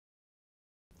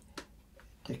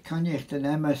de coniach den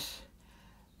emas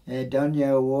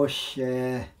Dooinney voish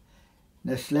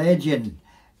na sledgin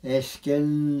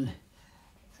skin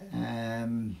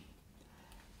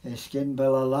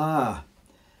Ballaugh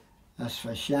as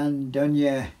for Shan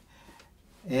Dooinney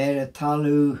a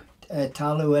talú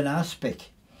in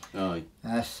aspic. Aye.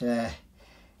 As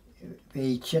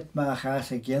we chitmach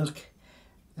as a gilk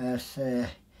as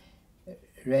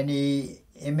Rennie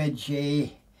image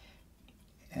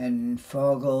and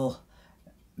fogel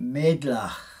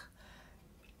meydlagh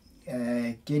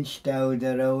ginstau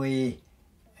the rowy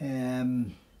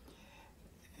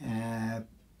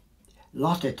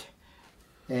lotted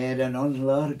an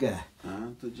onlurga.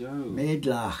 The Joe.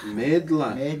 Meydlagh.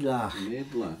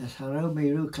 As harrow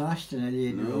me ru claston a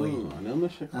lead rowy. No, I know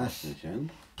Mr Crellin.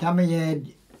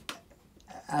 Tammy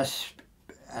as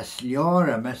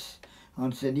liorum as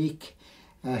on Sanique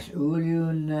as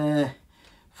Uliun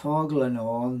foglen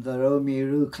on the romy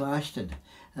ru claston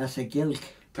as a gilk.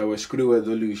 Tá a screw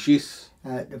the Lucis.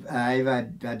 I've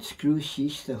had screw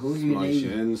sheets the whole you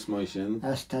Smai sin.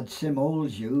 as tad sim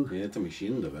old you. Yeah, tá mi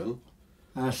sin da vel.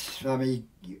 As from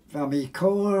me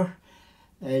core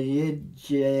yid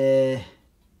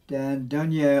dan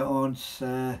Dooinney ons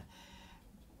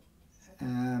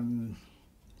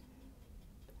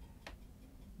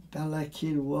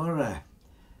Ballaugh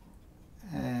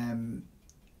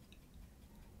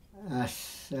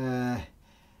as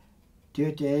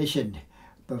Dooinney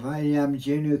Bavai am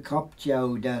Junu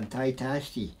Copjow dan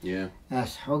Taitasti. Yeah.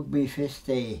 As hug me fist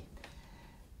day.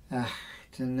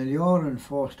 Ten the Joran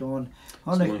forced on.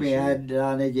 Honnig me had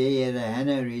on a day at a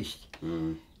hennerist.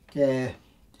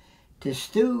 The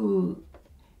stew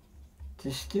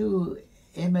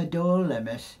Emma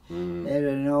Dolemis.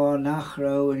 No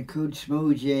nachro and could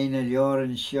smooth Jane and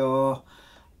Joran Shaw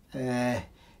the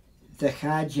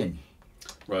Cajun.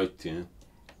 Right, yeah.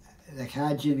 The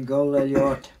Cajun goal a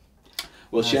lot.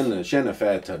 Well, Shenna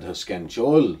Fat had her scan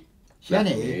chol.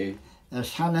 Shenny,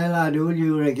 as Hanella do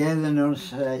you again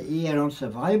ons here on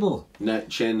survival. Net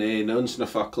Shenna nuns na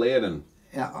faclaren.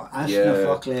 Yeah, as na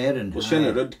faclaren. Well,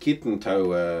 Shenna rud kitten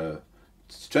tau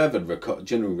Stravid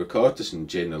general recortis and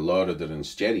Jane Lorder and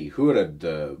Jerry who had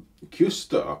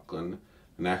Custa Auckland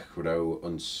nach rau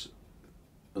uns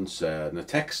na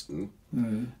texten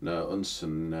na uns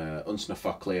na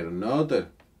faclaren nader.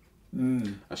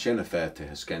 A Shenna Fete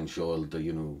has scan shoal the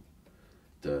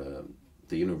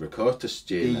recortis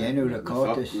Jane. The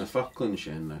recortis. Na Falkland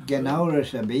Shenna. Genauer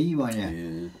as a bee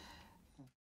one.